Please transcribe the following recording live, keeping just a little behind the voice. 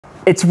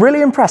It's really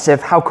impressive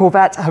how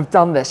Corvette have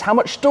done this, how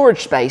much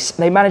storage space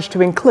they managed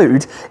to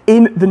include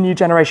in the new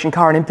generation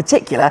car, and in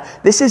particular,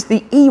 this is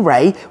the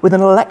E-Ray with an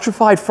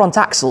electrified front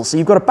axle. So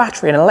you've got a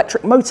battery and an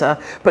electric motor,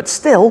 but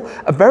still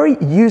a very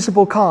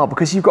usable car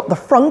because you've got the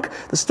front,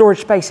 the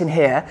storage space in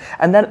here,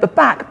 and then at the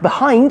back,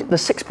 behind the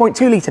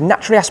 6.2 litre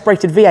naturally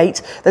aspirated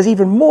V8, there's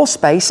even more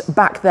space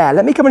back there.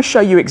 Let me come and show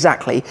you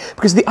exactly,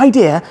 because the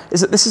idea is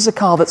that this is a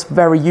car that's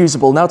very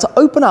usable. Now, to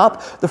open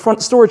up the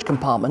front storage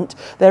compartment,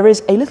 there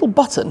is a little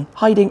button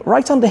hiding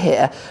right under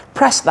here.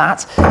 Press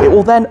that, it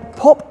will then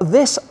pop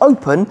this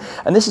open,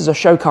 and this is a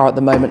show car at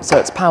the moment, so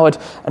it's powered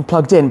and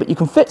plugged in, but you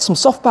can fit some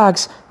soft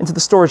bags into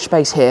the storage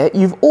space here.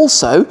 You've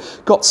also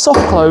got soft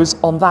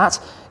close on that.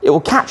 It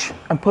will catch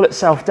and pull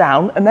itself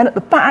down, and then at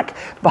the back,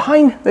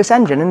 behind this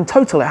engine, in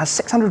total it has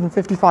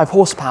 655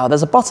 horsepower.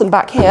 There's a button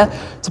back here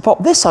to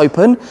pop this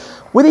open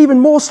with even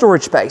more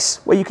storage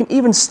space, where you can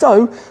even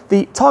stow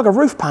the Targa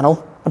roof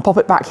panel and pop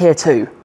it back here too.